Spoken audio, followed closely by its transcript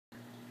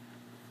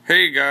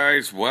Hey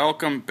guys,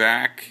 welcome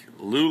back.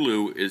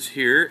 Lulu is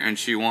here and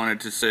she wanted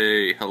to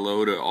say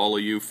hello to all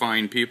of you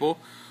fine people.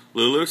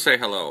 Lulu, say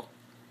hello.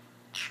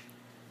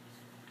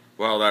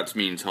 Well, that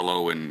means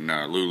hello in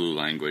Lulu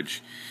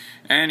language.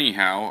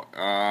 Anyhow,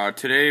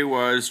 today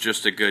was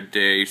just a good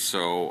day,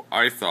 so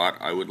I thought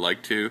I would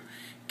like to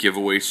give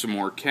away some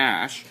more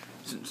cash.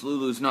 Since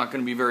Lulu's not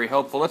going to be very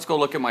helpful, let's go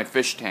look at my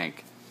fish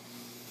tank.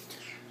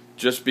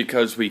 Just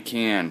because we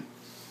can.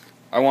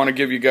 I want to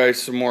give you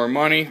guys some more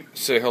money.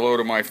 Say hello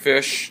to my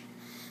fish.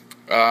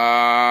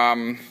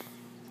 Today,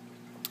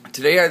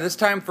 this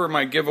time for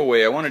my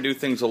giveaway, I want to do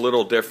things a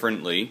little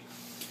differently.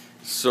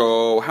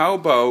 So, how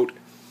about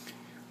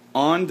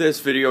on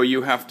this video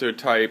you have to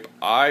type,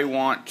 I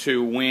want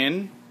to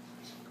win,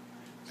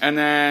 and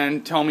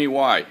then tell me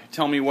why.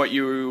 Tell me what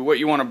you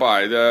want to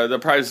buy. The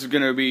prize is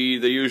going to be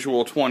the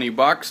usual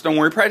 $20. Don't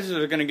worry, prizes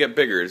are going to get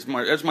bigger. As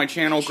my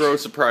channel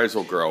grows, the prize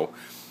will grow.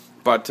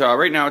 But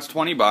right now it's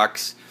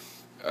 $20.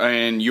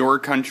 In your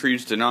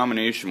country's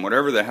denomination,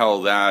 whatever the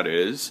hell that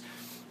is.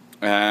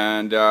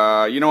 And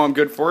you know I'm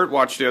good for it.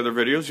 Watch the other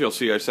videos, you'll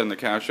see I send the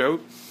cash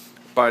out.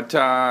 But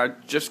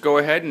just go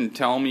ahead and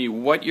tell me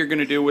what you're going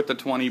to do with the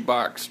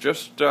 $20.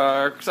 Just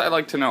because I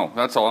like to know.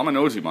 That's all. I'm a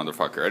nosy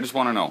motherfucker. I just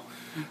want to know.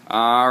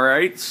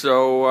 Alright,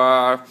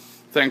 so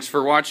thanks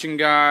for watching,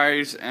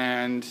 guys.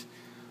 And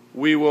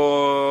we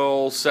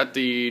will set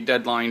the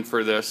deadline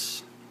for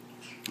this.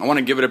 I want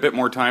to give it a bit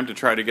more time to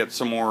try to get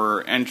some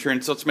more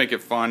entrants. Let's make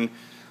it fun.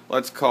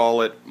 Let's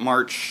call it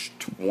March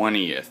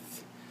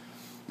 20th.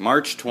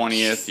 March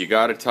 20th, you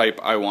got to type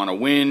I want to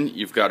win,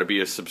 you've got to be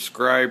a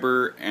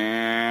subscriber,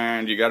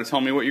 and you got to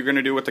tell me what you're going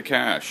to do with the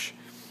cash.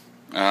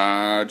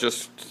 And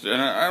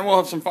we'll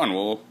have some fun.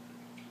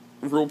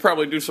 We'll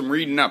probably do some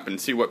reading up and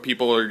see what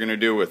people are going to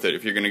do with it.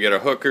 If you're going to get a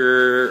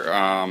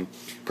hooker,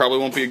 probably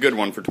won't be a good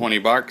one for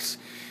 $20.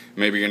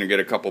 Maybe you're going to get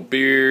a couple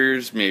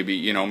beers, maybe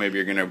you're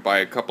going to buy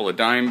a couple of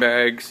dime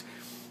bags.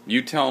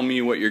 You tell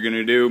me what you're going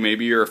to do.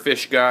 Maybe you're a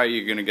fish guy,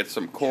 you're going to get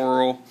some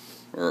coral,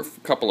 or a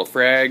couple of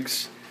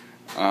frags,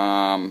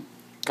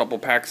 couple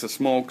packs of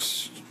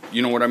smokes,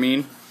 you know what I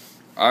mean?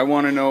 I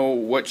want to know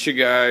what you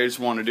guys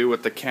want to do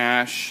with the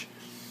cash.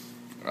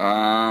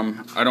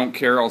 I don't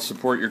care, I'll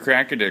support your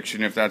crack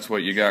addiction if that's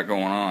what you got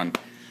going on.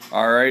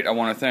 Alright, I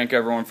want to thank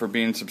everyone for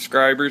being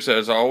subscribers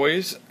as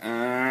always,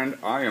 and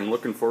I am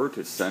looking forward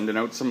to sending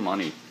out some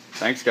money.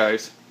 Thanks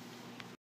guys.